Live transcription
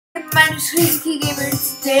My name is Crazy Gamer.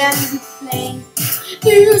 Today I'm going to be playing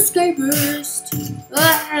the Escapist.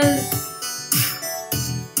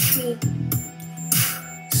 Okay.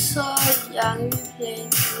 So yeah, I'm going to be playing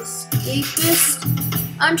the Escapist.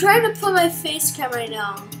 I'm trying to put my face cam right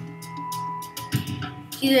now.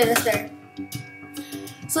 Okay, that's there.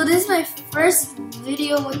 So this is my first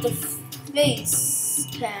video with the face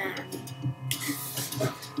cam.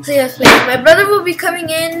 So yeah, my brother will be coming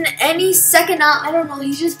in any second now. I don't know,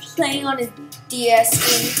 he's just playing on his DS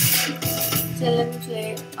game. So let me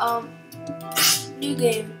play. New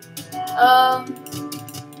game. I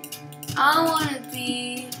wanna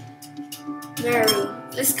be Mario.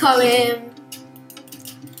 Let's call him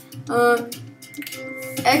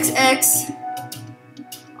XX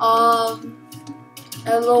LOL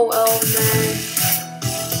man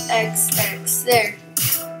XX. There.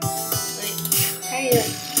 Wait, hey.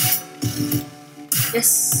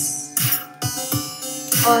 Yes.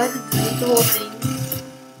 Oh, I have to delete the whole thing.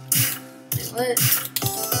 Wait, what?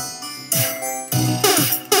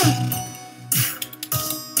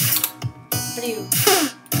 What are you?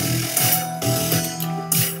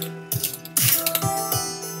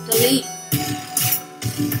 Delete.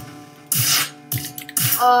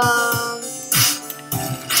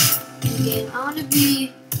 Game. I want to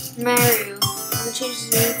be Mario. I'm gonna change his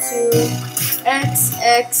name to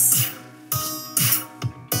XX.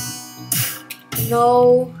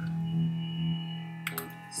 No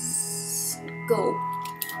scope.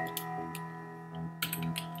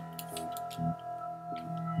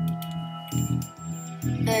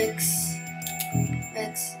 X.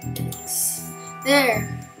 There.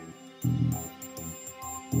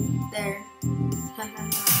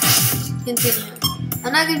 Continue.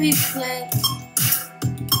 I'm not gonna be playing.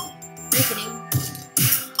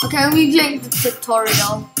 Okay, I'm gonna be playing the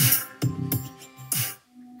tutorial.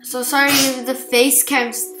 So sorry if the face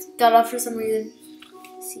cam got off for some reason.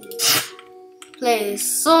 Let's see. Play.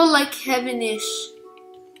 So like heavenish.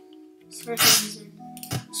 For some reason.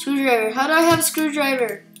 Screwdriver. How do I have a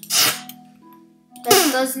screwdriver?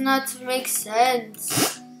 That does not make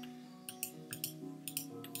sense.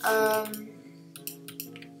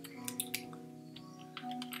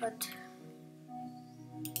 But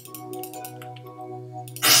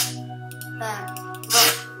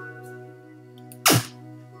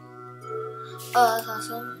oh, that's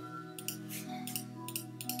awesome.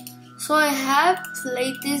 So I have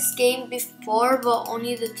played this game before, but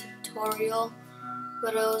only the tutorial.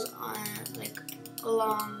 But I was on like a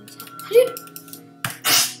long time. How do you?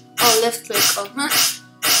 Oh, left click. Oh,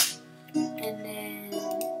 and then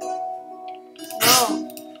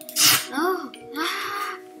no.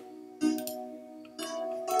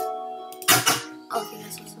 Okay,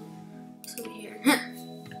 that's awesome. So here.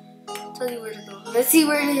 Tell you where to go. Let's see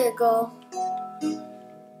where to go.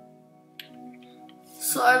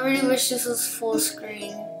 So I really wish this was full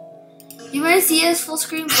screen. You might see it as full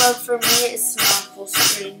screen, but for me it's not full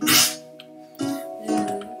screen.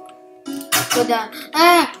 Go down.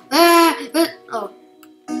 Oh.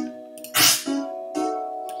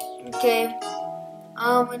 Okay.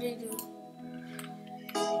 What do you do?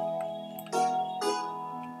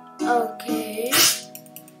 Okay.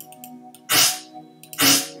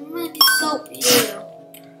 Soap, yeah.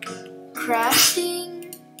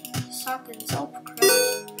 Crafting. Sock and soap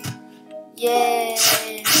craft. Yay.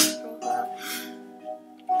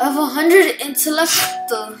 I have 100 intellect.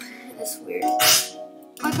 That's weird.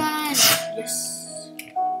 My bad. Yes.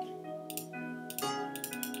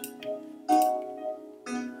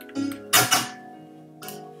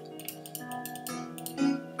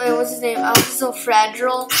 Wait, what's his name? I'm so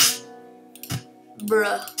fragile.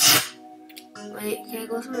 Bruh. Wait, can I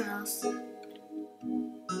go somewhere else?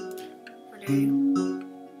 Where are you?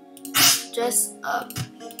 Just up.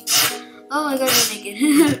 Oh my god, you're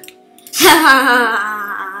naked.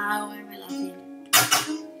 Why am I laughing?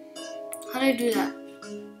 How do I do that?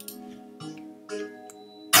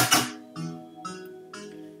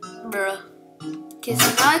 Bruh. Okay, so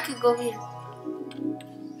now I can go here.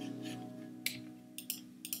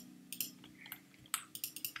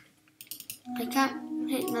 I can't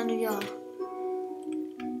hit none of y'all.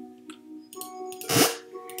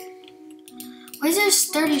 Why is there a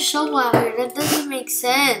sturdy shovel out here? That doesn't make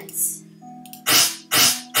sense.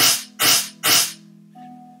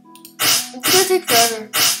 It's gonna take forever.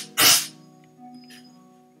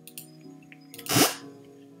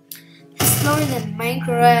 It's slower than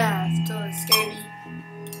Minecraft. Oh, it's scary.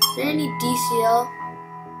 Is there any DCL?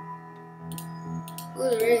 Oh,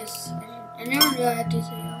 there is. I never knew I had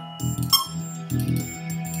DCL.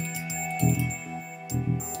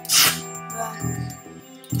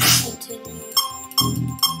 Continue.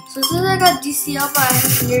 So since I got DCL, but I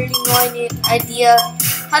have literally no idea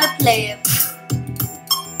how to play it.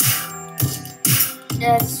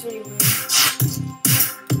 Yeah, it's really weird.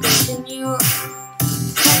 Continue.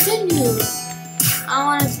 Continue. I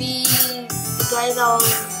want to be the guy that was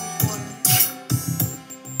before.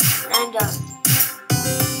 Random.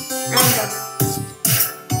 Random.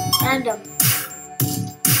 Random.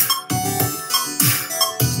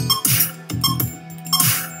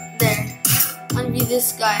 There. I want to be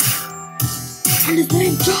this guy. And his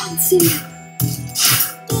name John Cena.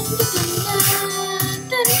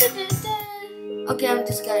 Okay, I'm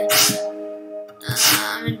this guy.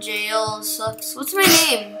 I'm in jail. Sucks. What's my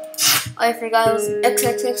name? Oh, I forgot it was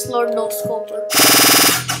XXX Lord No Scoper.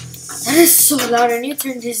 That is so loud. I need to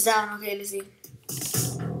turn this down. Okay, let's see.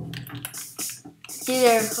 Hey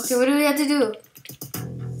there. Okay, what do we have to do?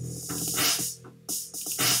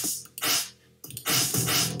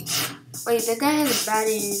 Wait, that guy has a bad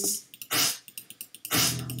aim.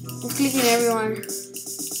 I'm clicking everyone.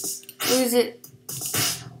 Who is it?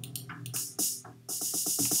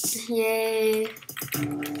 Yay.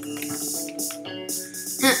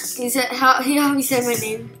 He said how he said my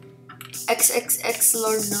name. XXX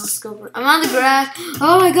Lord No Scoper. I'm on the grass.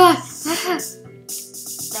 Oh my god. That was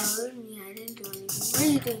me. I didn't do anything. What are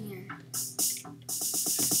you doing here?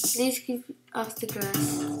 Please keep off the grass.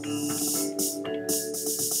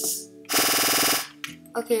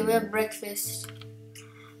 Okay, we have breakfast.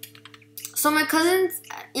 So my cousin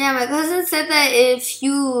said that if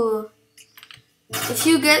you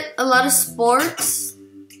get a lot of sporks,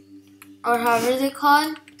 or however they're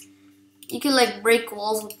called, you can like break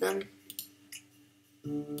walls with them.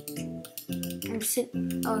 I'm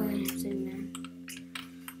sitting. Oh, I'm sitting there.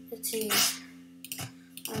 Let's see.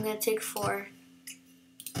 I'm gonna take 4.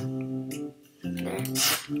 There.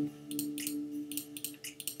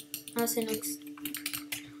 I'll sit next.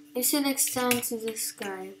 I sit next down to this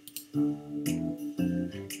guy.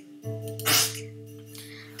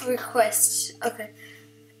 Request. Okay.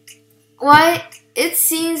 Why it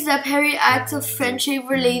seems that Perry acts of friendship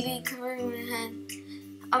were lately covering my hand.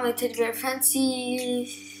 I'm a teddy bear fancy.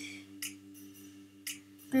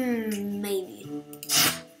 Maybe.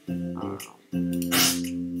 I don't know.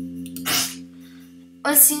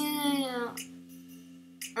 Let's see.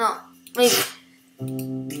 No, maybe.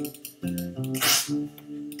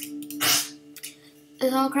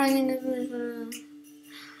 It's all crying in the.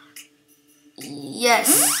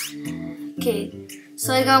 Yes. Okay.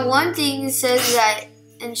 So I got one thing that says that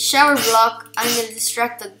in shower block I'm gonna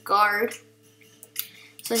distract the guard.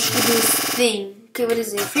 So he can do his thing. Okay, what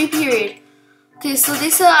is it? Free period. Okay, so they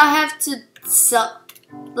said I have to sell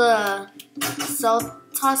the cell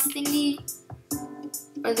toss thingy.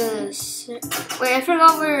 Or the wait, I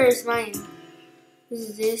forgot where is mine. What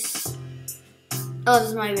is this? Oh, this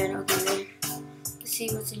is my bed. Okay, there. Let's see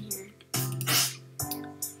what's in here.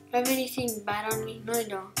 Do I have anything bad on me? No, I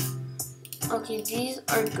don't. Okay, these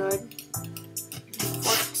are good.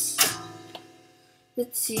 Forks.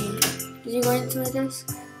 Let's see. Did you go into my desk?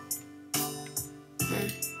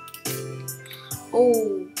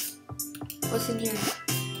 Oh. What's in here?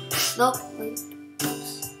 Nope. Wait.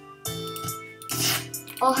 Oops.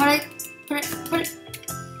 Oh, how did I put it?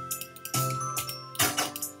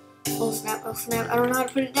 Oh snap, oh snap. I don't know how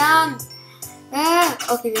to put it down. Ah,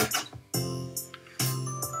 okay then.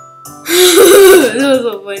 That was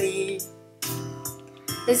so funny.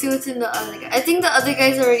 Let's see what's in the other guy. I think the other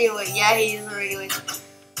guy's already awake. Yeah, he is already awake.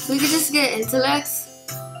 So we could just get intellects.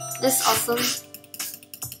 That's awesome.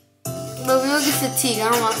 But we will get fatigue.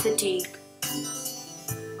 I don't want fatigue.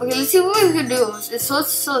 Okay, let's see what we can do. So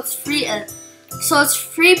it's free. So it's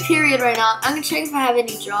free period right now. I'm gonna check if I have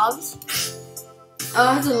any jobs. Oh,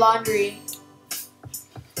 I have the laundry.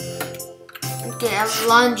 Okay, I have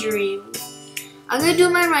laundry. I'm gonna do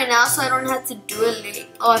mine right now so I don't have to do it late.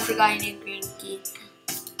 Oh, I forgot I need green key.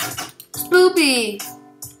 Spoopy!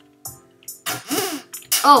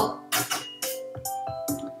 Oh.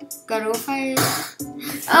 Got no fire.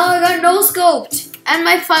 Oh, I got no scoped. And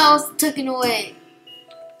my file's taken away.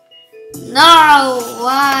 No!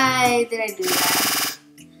 Why did I do that?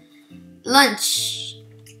 Lunch.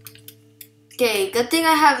 Okay, good thing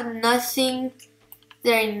I have nothing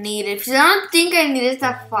that I needed. Because I don't think I needed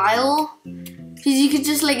that file. Because you could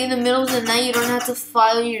just, like, in the middle of the night, you don't have to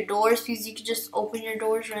file your doors. Because you could just open your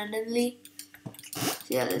doors randomly. So,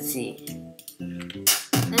 yeah, let's see.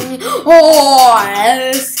 Oh,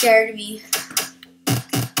 that scared me.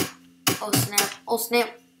 Oh, snap. Oh,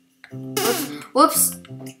 snap. Whoops.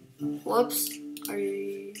 Whoops. Are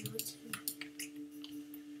you...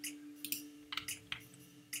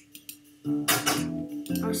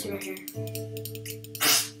 I'll see right here.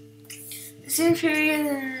 Same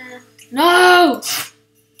period. No!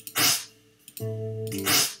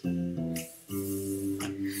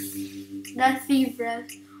 That deep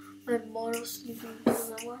breath. My moral sleeping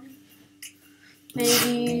because I want it.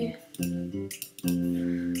 Maybe.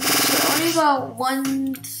 So only got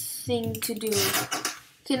one thing to do.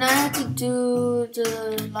 Okay, now I have to do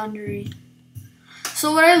the laundry.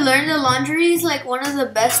 So what I learned, the laundry is like one of the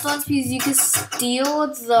best ones because you can steal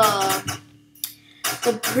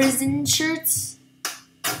the prison shirts.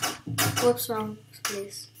 Whoops, wrong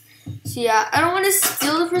place. So yeah, I don't want to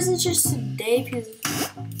steal the prison shirts today because,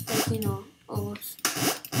 like, you know, oh, whoops.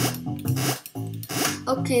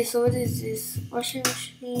 Okay, so what is this? Washing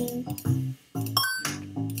machine.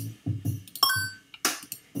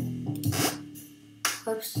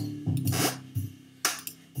 Oops.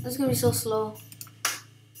 That's gonna be so slow.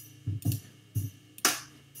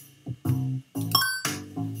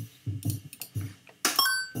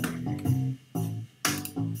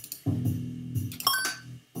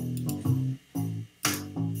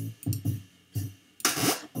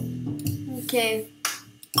 Okay,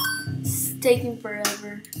 it's taking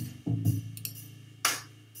forever.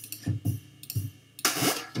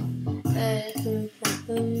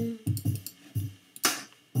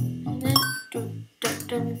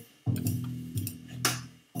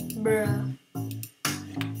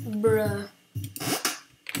 Bruh.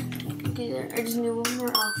 Okay, there. I just need one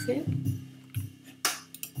more outfit.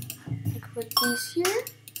 I can put these here.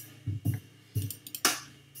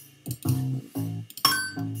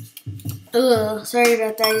 Ugh, sorry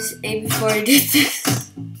about that. I just ate before I did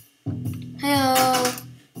this. Hello.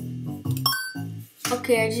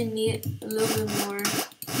 Okay, I just need a little bit more.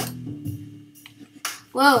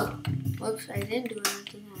 Whoa. Whoops, I didn't do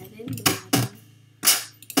anything.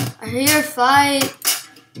 I hear a fight.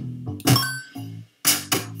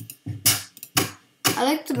 I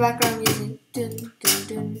like the background music. Dun, dun,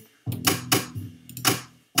 dun.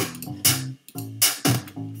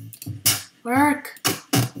 Work.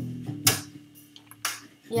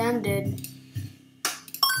 Yeah, I'm dead.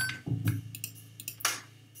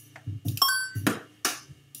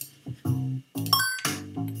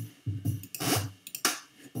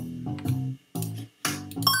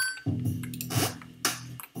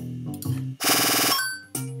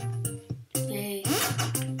 Yay.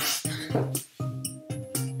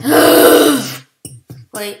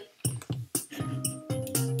 Wait.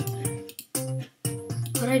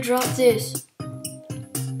 How'd I drop this?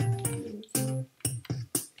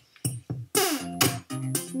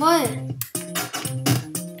 What?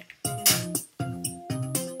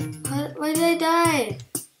 Why did I die?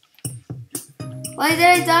 Why did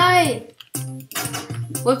I die?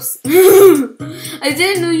 Whoops. I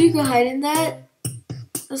didn't know you could hide in that.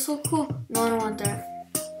 That's so cool. No, I don't want that.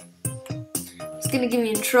 It's gonna get me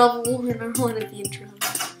in trouble and I don't want to be in trouble.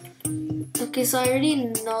 Okay, so I already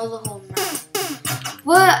know the whole map.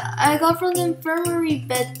 What? I got from the infirmary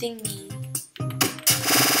bed thingy.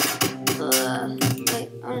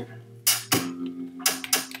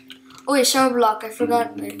 Oh wait, shower block. I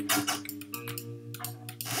forgot it.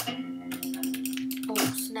 Oh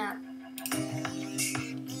snap.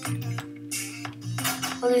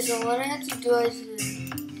 Okay, so what I have to do is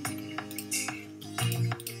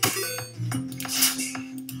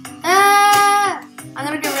I'm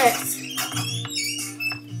gonna get wrecked.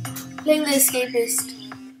 Playing the Escapist.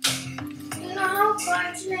 You know how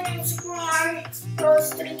cards in Super Mario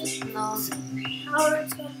Bros. 3? No.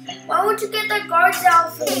 Why would you get the guards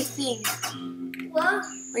outfit? What do you think? What?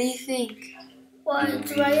 What do you think? What,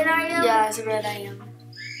 it's red I am? Yeah, it's red I am.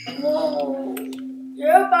 Whoa.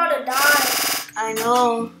 You're about to die. I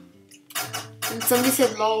know. And somebody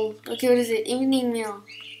said lol. Okay, what is it? Evening meal.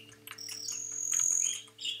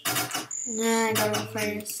 Nah, I gotta go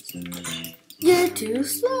first. You're too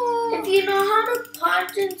slow. If you know how to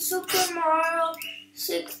punch in Super Mario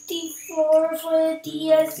 64 for the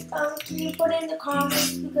DS, can you put it in the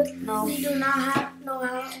comments because No. we do not know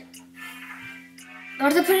how. I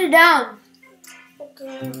have to put it down.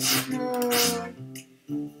 Okay. No.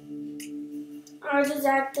 I just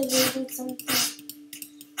activated something.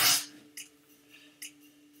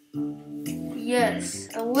 Yes,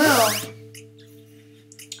 I will.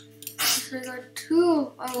 So I got 2.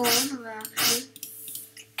 Oh, one of them actually.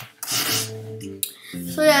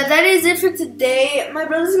 So yeah, that is it for today. My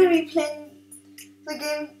brother's gonna be playing the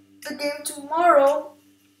game tomorrow.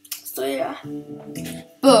 So yeah.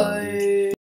 Bye.